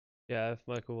Yeah, if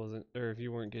Michael wasn't, or if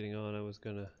you weren't getting on, I was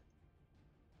gonna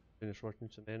finish watching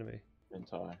some anime.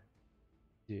 Hentai.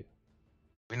 Yeah.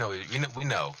 We know.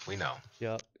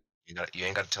 Yeah. You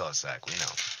ain't got to tell us, Zach. We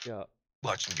know. Yeah.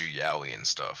 Watching you yaoi and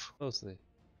stuff. Mostly.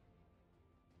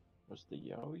 Was the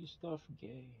yaoi stuff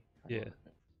gay? Yeah. That's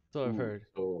what I've heard.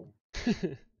 Oh.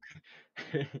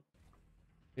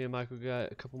 Me and Michael got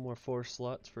a couple more 4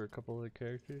 slots for a couple of the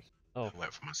characters. Oh. I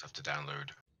wait for myself to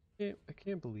download. I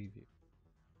can't believe you.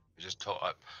 I just told,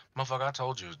 motherfucker. I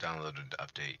told you it was downloaded the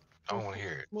update. I don't want to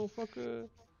hear it. Motherfucker.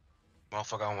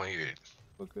 Motherfucker, I don't want to hear it.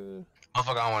 Motherfucker.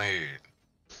 Motherfucker, I don't want to hear it.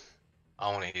 I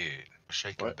don't want to hear it.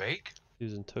 Shake and bake?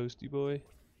 Using Toasty Boy?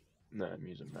 Nah, I'm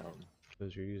using Mountain.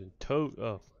 Because you're using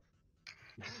Oh.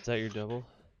 Is that your double?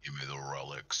 Give me the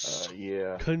relics.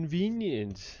 Yeah.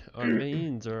 Convenient. Our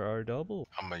mains are our double.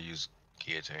 I'm gonna use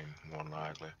guillotine, more than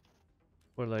likely.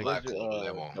 Or like Black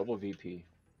level. Double VP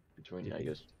between, I VP.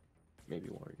 guess, maybe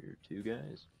 1 or 2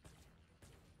 guys.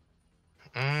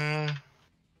 I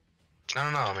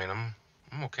don't know. I mean,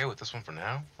 I'm okay with this one for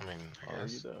now. I mean, I Are you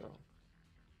guess. though?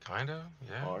 Kinda.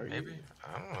 Yeah. Are maybe. you?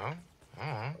 I don't know.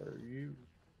 Are you?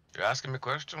 You're asking me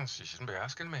questions. You shouldn't be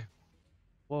asking me.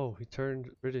 Whoa, he turned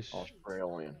British.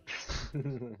 Australian.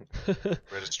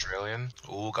 Red Australian.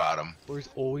 Ooh, got him. He's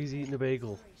always eating a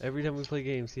bagel. Every time we play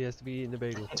games, he has to be eating a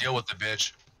bagel. Deal with the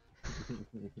bitch.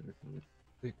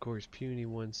 Of course, puny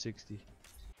 160.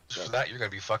 Just for that, you're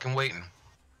gonna be fucking waiting.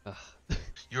 Ugh.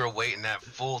 You're waiting that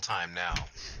full time now.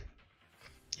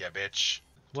 Yeah, bitch.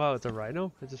 Wow, it's a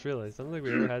rhino? I just realized. I don't think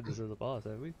we ever had this as a boss,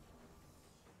 have we?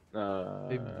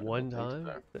 Maybe I one don't think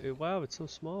time? so. Wow, it's so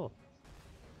small.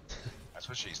 That's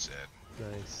what she said.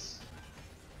 Nice.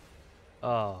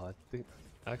 Oh, I think...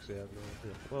 Actually, I have no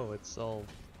idea. Whoa, it's all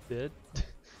dead?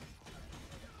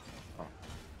 Oh.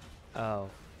 Ow.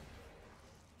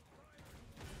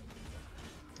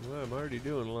 Well, I'm already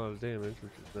doing a lot of damage,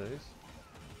 which is nice.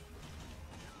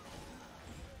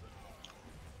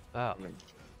 Ow.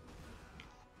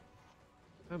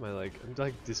 Am I like... I'm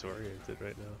like disoriented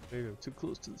right now. Maybe I'm too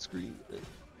close to the screen.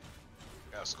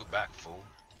 Yeah, scoot back, fool.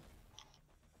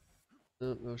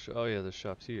 No, no oh yeah, the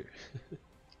shop's here.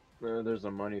 There's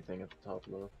a money thing at the top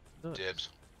left. Nice. Dibs.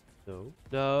 No.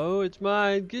 No, it's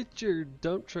mine. Get your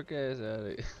dump truck ass out of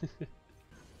it.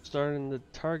 Starting the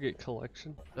target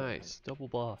collection. Nice. Double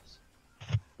boss.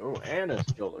 Oh, and a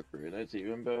skeleton crew. That's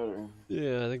even better.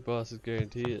 Yeah, I think bosses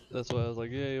guarantee it. That's why I was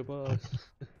like, yeah, you boss.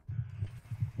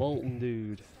 Molten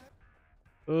dude.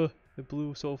 It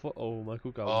blew so far. Oh,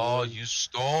 Michael got Oh, one. you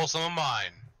stole some of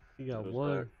mine. He got Who's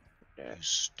one. that? Yeah. You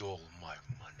stole my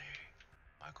money.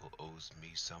 Michael owes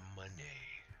me some money.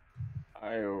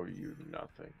 I owe you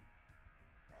nothing.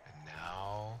 And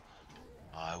now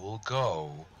I will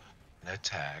go and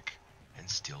attack and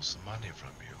steal some money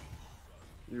from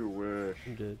you. You wish.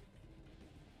 I'm dead.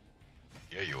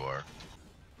 Yeah, you are.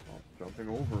 Oh, jumping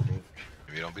over me.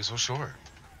 Maybe don't be so short.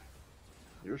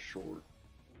 You're short.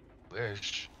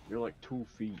 Wish. You're like 2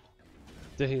 feet.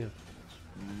 Damn.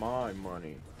 My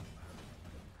money.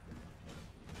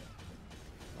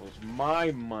 That was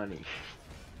my money.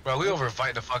 Bro, we over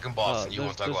fighting the fucking boss and you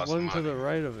want to talk about some one to money. the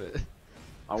right of it.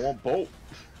 I want both.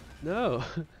 No.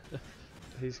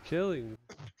 He's killing me.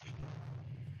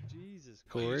 Jesus,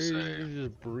 What you Corey. say? You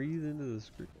just breathe into the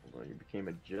screen. Well, you became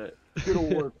a jet. Get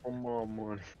away from my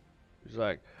money. He's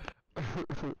like...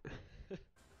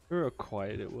 Remember how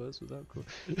quiet it was without Corey?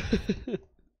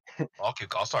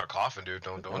 I'll start coughing, dude.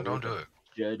 Don't do it.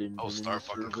 Jet in I'll start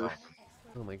fucking server. coughing.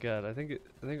 Oh my god, I think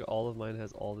all of mine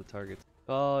has all the targets.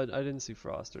 Oh, I didn't see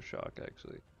Frost or Shock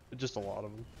actually. Just a lot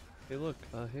of them. Hey look,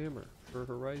 a hammer for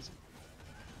Horizon.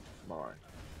 Mine.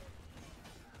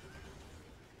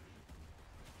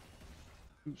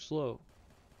 Too slow.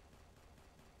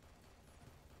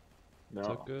 No.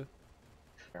 Tucka.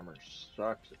 Hammer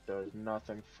sucks. It does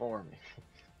nothing for me.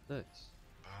 Nice.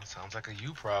 Sounds like a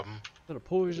you problem. Got a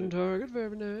poison target,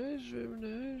 very nice, very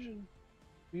nice. And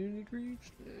community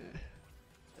creeps.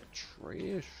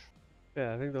 Trash.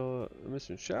 Yeah, I think I'm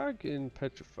missing Shock and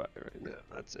Petrify right now.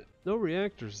 That's it. No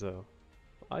reactors though.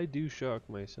 I do Shock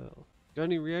myself. Got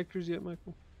any reactors yet,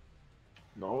 Michael?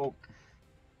 Nope.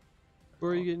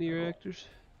 Where are you getting your reactors?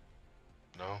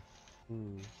 No.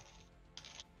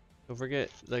 Don't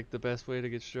forget, like the best way to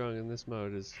get strong in this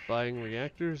mode is buying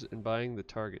reactors and buying the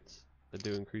targets that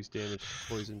do increased damage,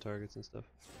 poison targets and stuff.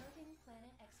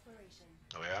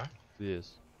 Oh yeah?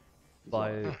 Yes.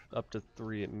 Buy up to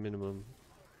 3 at minimum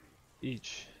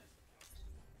each.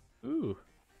 Ooh,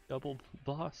 double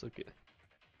boss. Okay,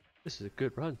 this is a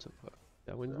good run so far.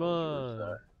 That one's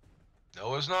mine.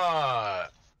 No, it's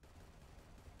not.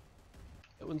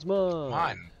 That one's mine.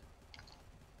 Mine.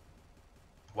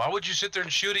 Why would you sit there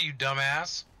and shoot it, you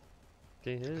dumbass?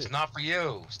 Can't hit It's it. not for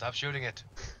you. Stop shooting it.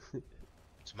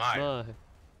 It's mine. Mine.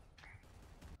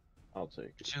 I'll take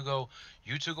You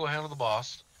it. two go handle the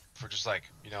boss for just like,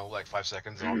 you know, like 5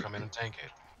 seconds, and I'll come in and tank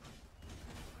it.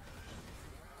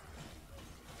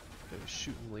 They were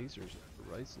shooting lasers at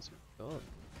the rices are gone.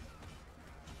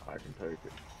 I can take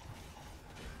it.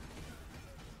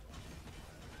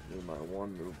 Do my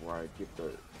one move where I get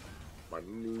my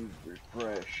move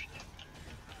refreshed.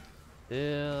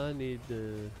 Yeah, I need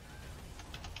the.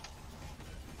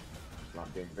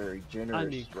 Not being very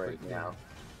generous right now.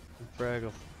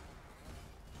 Fraggle.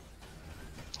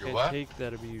 You're Can't what? take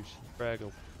that abuse.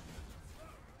 Fraggle.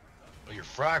 Oh, you're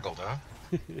fraggled, huh?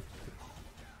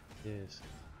 Yes.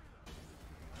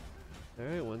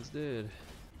 Alright, one's dead.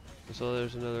 So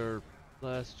there's another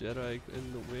Last Jedi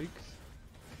in the wigs.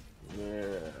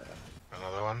 Yeah.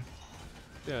 Another one?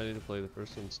 Yeah, I need to play the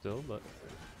first one still, but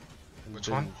I've Which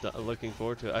been one? Looking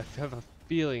forward to it. I have a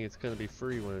feeling it's gonna be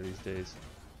free one of these days.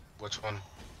 Which one?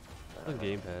 On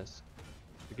Game Pass.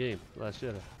 The game, Last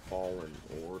Jedi. Fallen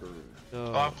Order. No,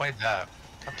 Oh, I played that.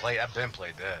 I've been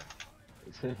played that.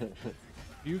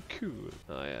 you cool.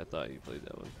 Oh yeah, I thought you played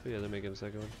that one. But yeah, they're making a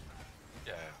second one.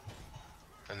 Yeah.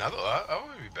 Another, that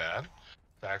wouldn't be bad.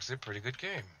 It's actually a pretty good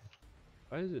game.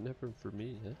 Why is it never for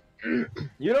me, huh?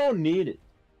 You don't need it.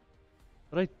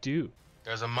 But I do.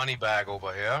 There's a money bag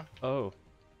over here. Oh.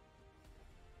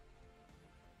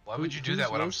 Why would you do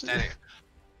that when I'm standing?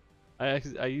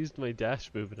 I used my dash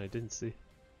move and I didn't see.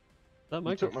 That You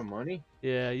might took my money?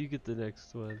 Yeah, you get the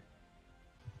next one.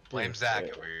 Blame Zach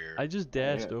over here. I just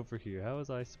dashed over here. How was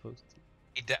I supposed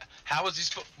to? How was he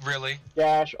supposed? Really?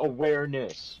 Dash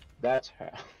awareness. That's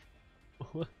how.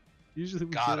 What? Usually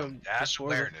we Got get him. them Dash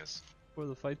awareness. before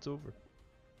the fight's over.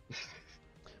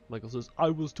 Michael says, I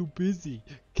was too busy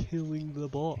killing the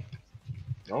bot.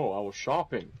 Oh, I was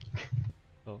shopping.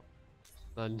 Oh.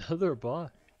 Another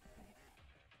bot.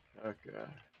 Okay.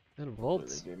 And So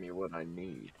vaults. they give me what I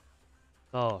need.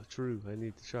 Oh, true. I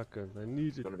need the shotgun. I need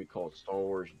It's it. gonna be called Star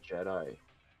Wars Jedi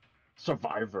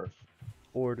Survivor.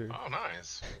 Order. Oh,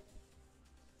 nice.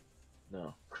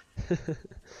 No.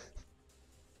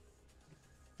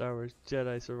 Star Wars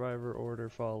Jedi Survivor Order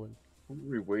Fallen. Who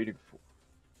are we waiting for?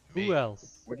 Me. Who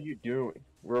else? What are you doing?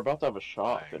 We're about to have a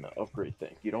shop and an upgrade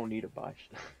thing. You don't need to buy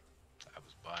stuff. I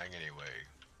was buying anyway.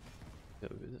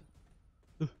 That would be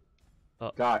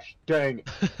it. Gosh dang it.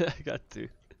 I got to.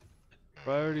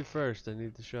 Priority first, I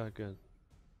need the shotgun.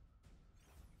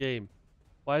 Game.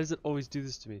 Why does it always do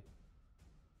this to me?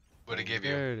 What'd it give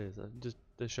you? There it is. Just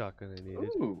the shotgun I needed.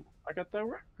 Ooh, I got that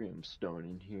Requiem stone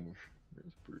in here.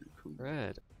 That's pretty cool.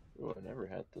 Rad. Oh, I never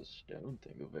had the stone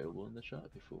thing available in the shop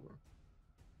before.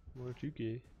 What you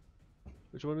get?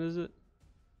 Which one is it?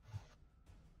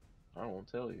 I won't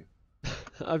tell you.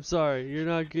 I'm sorry, you're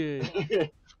not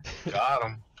gay. Got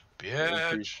him.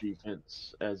 Increased Bitch.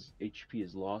 defense as HP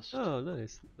is lost. Oh,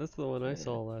 nice. That's the one I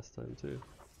saw last time too.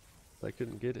 I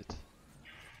couldn't get it.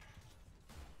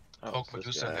 Oh, Poke it's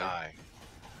this Medusa in the guy. eye.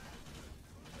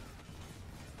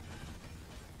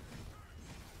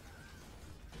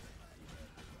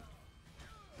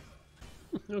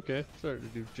 Okay, starting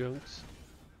to do junks.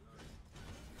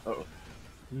 Uh-oh.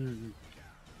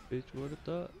 Bitch, what have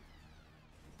thought?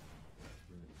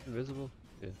 Invisible?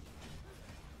 Yeah.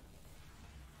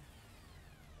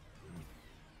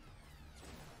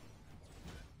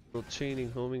 Well,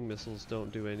 chaining homing missiles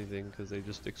don't do anything because they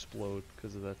just explode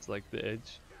because that's like the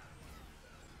edge.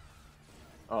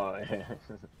 Oh, yeah.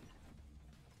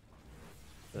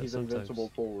 He's Sometimes- invincible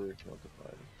forward. You want to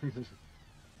fight him.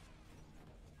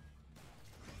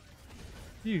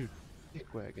 You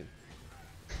dick wagon.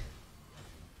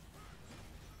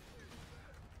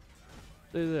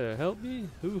 Stay there, help me?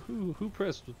 Who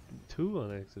pressed 2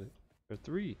 on accident? Or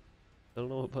 3? I don't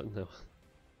know what button that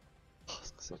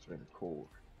was. That's been cool.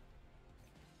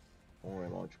 Only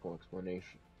logical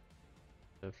explanation.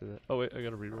 After that. Oh wait, I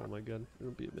gotta reroll my gun.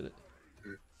 It'll be a minute.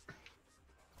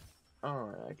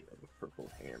 Alright, I do have a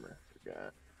purple hammer.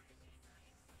 Forgot.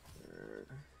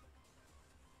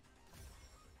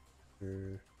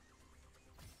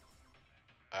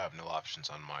 I have no options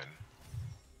on mine.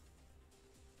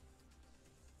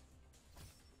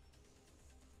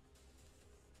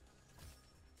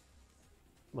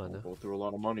 Come on now. Don't go through a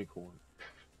lot of money, Corn.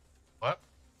 What?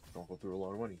 Don't go through a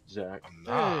lot of money. Zach. I'm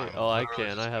not. Hey, oh, I literally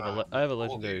can. just I have gonna a hold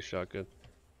legendary it. shotgun.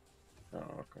 Oh,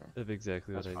 okay. I have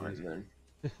exactly That's what I fine need.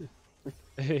 then.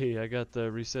 Hey, I got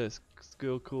the reset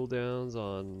skill cooldowns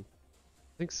on,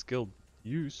 I think skill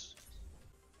use.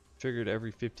 Triggered every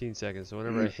 15 seconds. So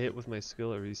whenever I hit with my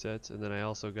skill, it resets. And then I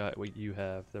also got what you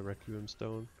have, the Requiem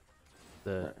Stone.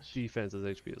 The Nice. defense's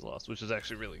HP is lost, which is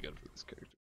actually really good for this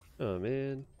character. Oh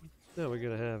man. Now we're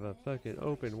gonna have a fucking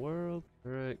open world.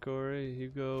 Alright, Corey, you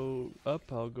go up,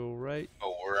 I'll go right.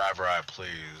 Oh, wherever I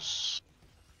please.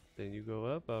 Then you go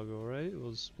up, I'll go right.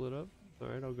 We'll split up.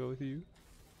 Alright, I'll go with you.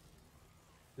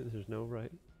 And there's no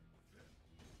right.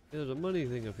 There's a money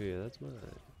thing up here, that's mine.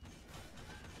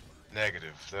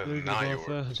 Negative. That's Look not at yours.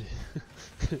 found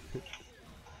it.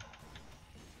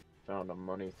 Found a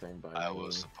money thing by I me.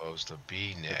 was supposed to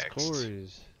be That's next.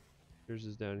 Corey's. Yours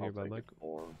is down here I'll by take it Michael.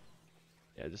 for him.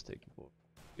 Yeah, just take it for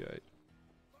you. Alright.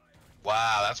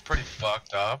 Wow, that's pretty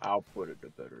fucked up. I'll put it to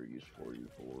better use for you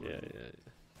for Yeah, him.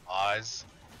 yeah. Eyes.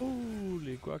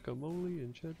 Holy guacamole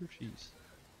and cheddar cheese.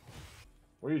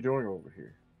 What are you doing over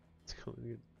here? It's going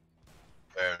good.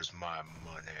 Where's my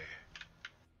money?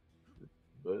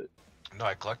 But No,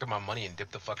 I collected my money and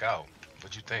dipped the fuck out.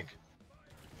 What'd you think?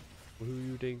 Who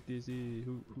you think this is?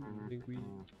 Who you think we?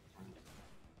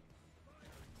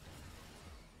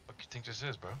 What you think this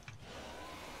is, bro?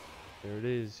 There it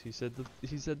is. He said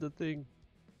the thing.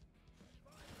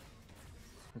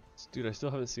 Dude, I still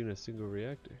haven't seen a single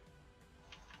reactor.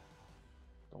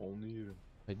 don't need him.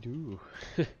 I do.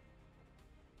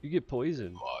 You get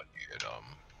poisoned. Oh,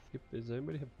 yeah, Does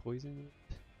anybody have poison?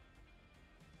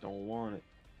 Don't want it.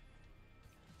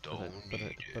 don't need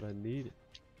it. But I need it.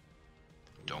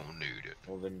 Don't need it.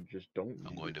 Well then just don't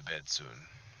I'm need going it. to bed soon.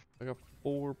 I got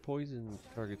 4 poison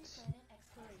targets.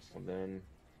 Well then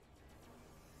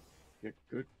get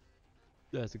good.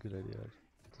 That's a good idea.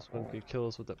 This one could kill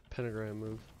us with that pentagram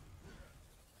move.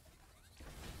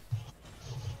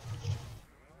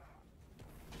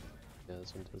 Yeah,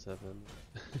 this one does have him.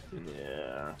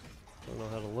 Yeah. Don't know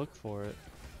how to look for it.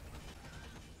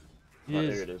 Oh,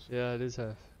 there it is. Yeah, it is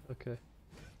half. Okay.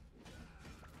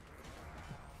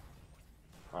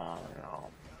 No.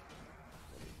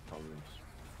 Comes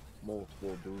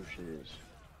multiple douches.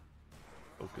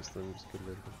 Focus them, just get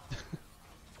rid of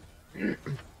them.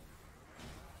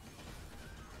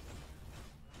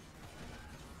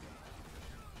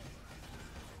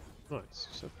 Nice.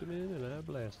 Suck them in and I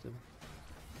blast them.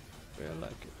 Way I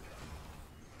like it.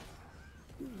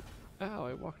 Ooh. Ow,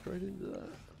 I walked right into that.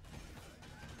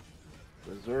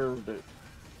 Deserved it.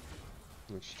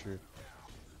 That's true.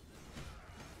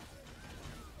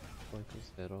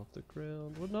 Michael's head off the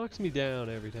ground. What knocks me down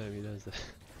every time he does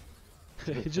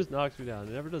that? It just knocks me down.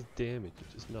 It never does damage.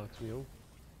 It just knocks me over.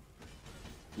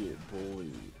 Get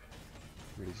bullied.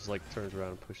 He just like turns around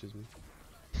and pushes me.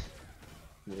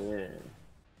 Yeah.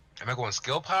 Am I going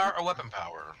skill power or weapon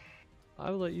power?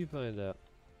 I'll let you find out.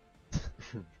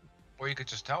 Or you could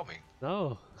just tell me.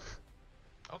 No.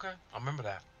 Okay, I'll remember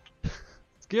that.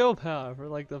 Skill power for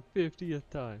like the 50th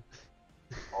time.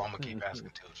 Or I'm gonna keep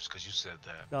asking too, just because you said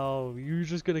that. No, you're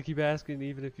just gonna keep asking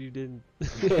even if you didn't.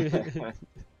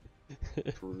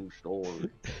 True story.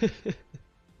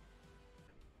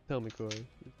 Tell me, Corey.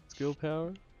 Skill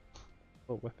power?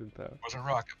 Or weapon power? Was it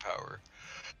rocket power?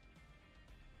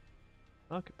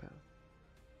 Rocket power.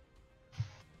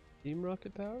 Team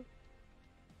rocket power?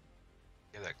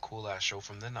 Yeah, that cool ass show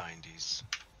from the 90s.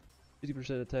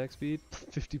 50% attack speed,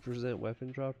 50%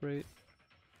 weapon drop rate.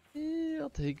 I'll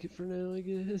take it for now, I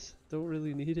guess. Don't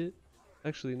really need it.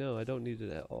 Actually, no, I don't need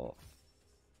it at all.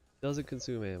 Doesn't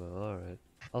consume ammo, alright.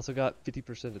 Also got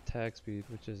 50% attack speed,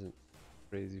 which isn't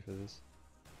crazy for this.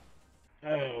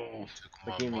 Oh, Took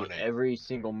they my gave me money. every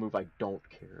single move I don't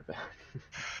care about.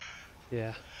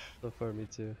 Yeah, so far me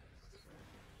too.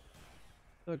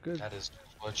 Oh, good. That is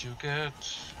what you get.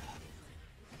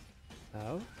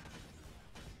 How?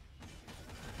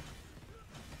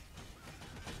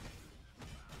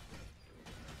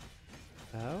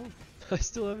 How? I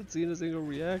still haven't seen a single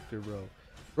reactor, bro.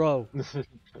 Bro.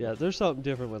 Yeah, there's something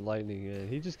different with lightning, man.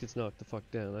 He just gets knocked the fuck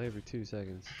down every 2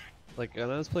 seconds. Like, when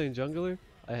I was playing jungler,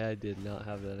 I did not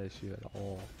have that issue at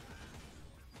all.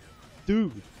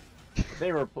 Dude!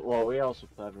 They were well. We also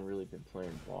haven't really been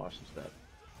playing bosses that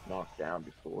knocked down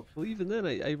before. Well, even then,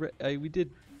 we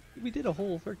did a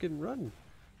whole freaking run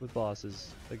with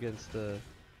bosses against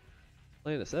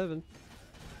Planet 7.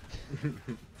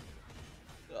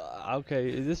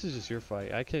 Okay, this is just your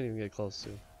fight. I can't even get close to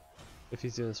him if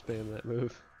he's gonna spam that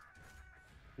move.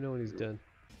 You know when he's done.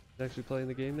 He's actually playing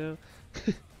the game now?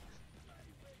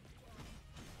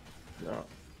 No.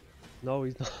 No,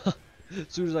 he's not. As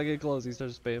soon as I get close, he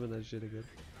starts spamming that shit again.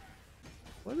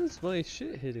 What is my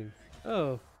shit hitting?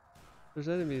 Oh, there's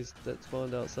enemies that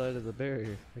spawned outside of the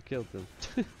barrier. I killed them.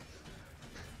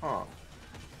 Huh.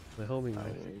 My homing I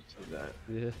knife. didn't even see that.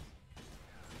 Yeah.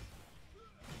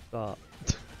 Stop.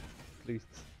 Please.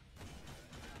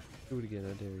 Do it again,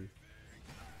 I dare you.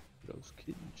 I was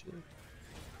kidding, chill.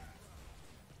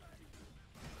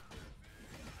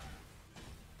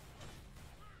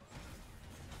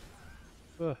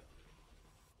 For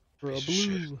a Piece of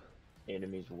shit. blue.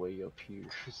 Enemies way up here.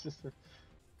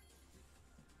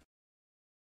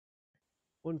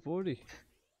 140.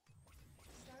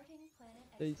 Starting planet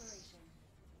Nice.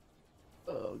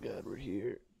 exploration. Oh god, we're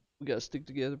here. We gotta stick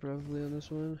together probably on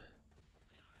this one.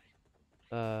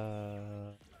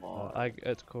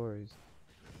 It's Corey's.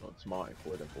 That's mine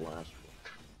for the last one.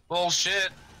 Bullshit!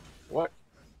 What?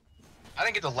 I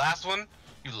didn't get the last one,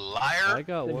 you liar! I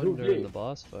got Then one who during did? the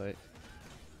boss fight.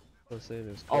 I was saying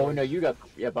it was Oh Corey's. no, you got.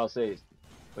 Yeah, about to say.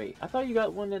 Wait, I thought you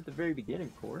got one at the very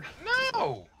beginning, Core.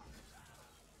 No!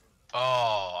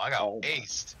 Oh, I got Oh my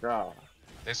aced. God.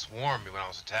 They swarmed me when I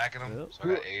was attacking them, Yep. so I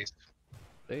got aced.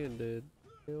 Staying dead.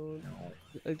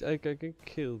 I can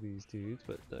kill these dudes,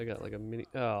 but I got like a mini.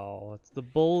 Oh, it's the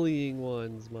bullying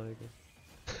ones, Michael.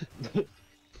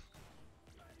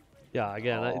 Yeah,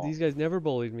 again, Aw. these guys never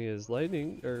bullied me as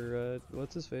Lightning, or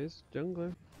what's his face?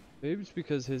 Jungler. Maybe it's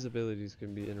because his abilities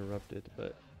can be interrupted,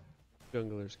 but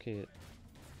junglers can't.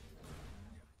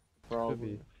 Could Probably.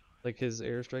 be. Like his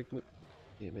airstrike move.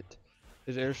 Damn it.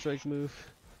 His airstrike move.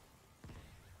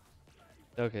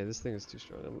 Okay, this thing is too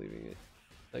strong. I'm leaving it.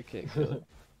 I can't kill it.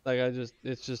 Like,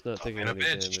 it's just not taking being a any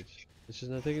bitch. damage. It's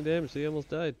just not taking damage. See, he almost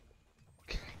died.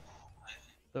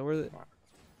 Not worth it.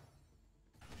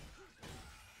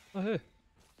 Oh, hey.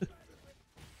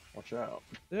 Watch out.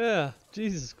 Yeah,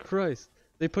 Jesus Christ.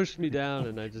 They pushed me down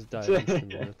and I just died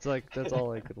instantly. It's like, that's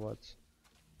all I could watch.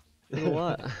 It's a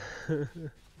lot.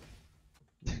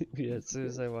 Yeah, as soon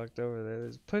as I walked over there, they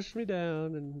just pushed me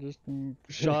down and just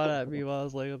shot at me while I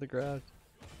was laying on the ground.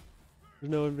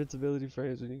 There's no invincibility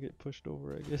frames when you get pushed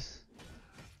over, I guess.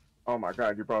 Oh my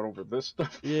God, you brought over this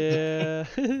stuff. Yeah.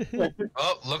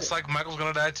 Oh, looks like Michael's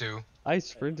gonna die too. I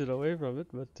sprinted away from it,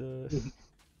 but there's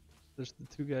the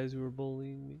two guys who were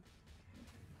bullying me.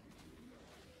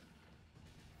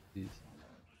 Jeez.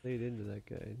 Laid into that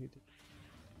guy and he did.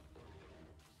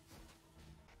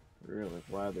 Really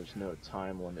glad there's no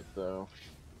time limit though.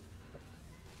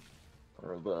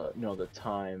 Or the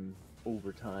time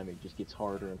over time it just gets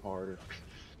harder and harder.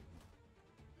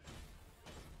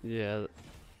 Yeah,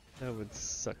 that would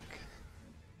suck.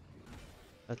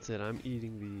 That's it, I'm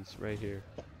eating these right here.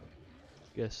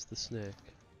 Guess the snack.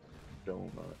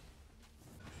 Donut.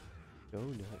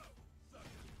 Donut.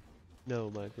 No,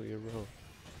 Michael, you're wrong.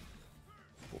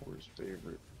 Core's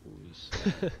favorite foods.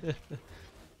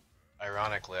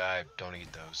 Ironically, I don't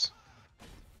eat those.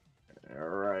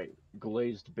 Alright,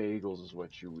 glazed bagels is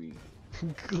what you eat.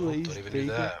 Glazed Don't even do bacon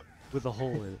that. with a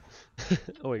hole in it.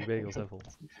 Oh wait, bagels have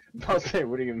holes. I'll say,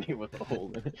 what do you mean with a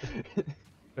hole in it?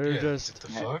 They're Yeah, just the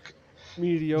fuck?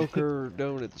 mediocre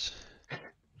donuts.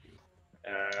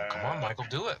 Come on, Michael,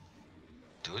 do it.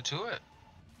 Do it to it.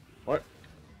 What?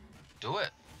 Do it.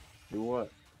 Do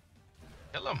what?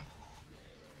 Kill him.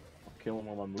 I'll kill him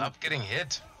on my move. Stop getting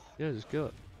hit. Yeah, just kill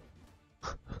it.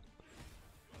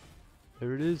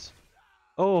 There it is.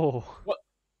 Oh!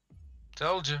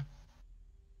 Told you.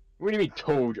 What do you mean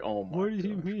told you? Oh my What do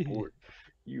you gosh, mean? Cord.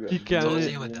 You He have counted Told it. you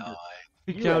he would die.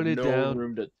 He You counted have no down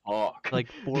room to talk.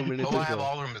 like 4 minutes Oh, I have ago.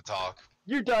 all room to talk.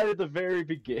 You died at the very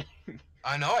beginning.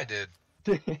 I know I did.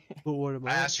 But what am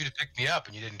I I? asked you to pick me up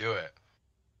and you didn't do it.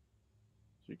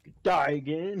 So you could die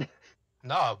again.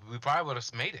 No, we probably would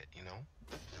have made it, you know.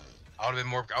 I would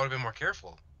have been more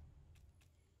careful.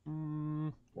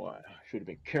 Why? I should have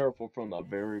been careful from the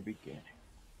very beginning.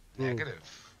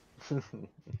 Negative.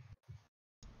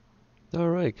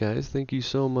 Alright guys, thank you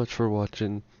so much for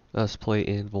watching us play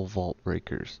Anvil Vault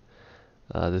Breakers.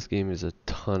 This game is a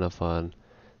ton of fun.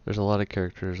 There's a lot of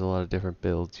characters, a lot of different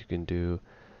builds you can do.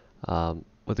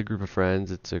 With a group of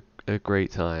friends, it's a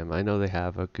great time. I know they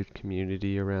have a good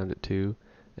community around it too,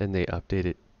 and they update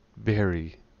it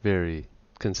very, very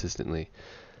consistently.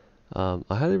 I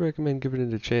highly recommend giving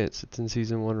it a chance. It's in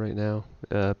Season 1 right now,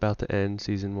 about to end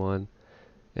Season 1,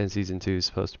 and Season 2 is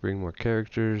supposed to bring more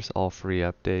characters, all free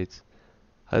updates.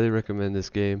 Highly recommend this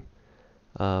game.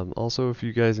 Also, if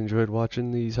you guys enjoyed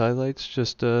watching these highlights,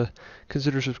 just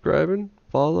consider subscribing,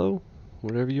 follow,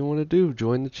 whatever you want to do.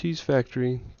 Join the Cheese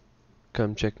Factory.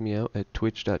 Come check me out at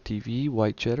twitch.tv,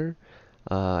 White Cheddar.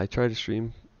 I try to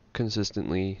stream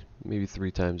consistently, maybe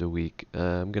 3 times a week.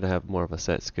 I'm going to have more of a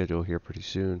set schedule here pretty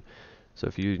soon. So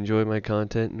if you enjoy my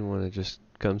content and want to just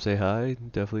come say hi,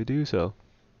 definitely do so.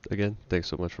 Again, thanks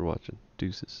so much for watching.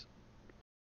 Deuces.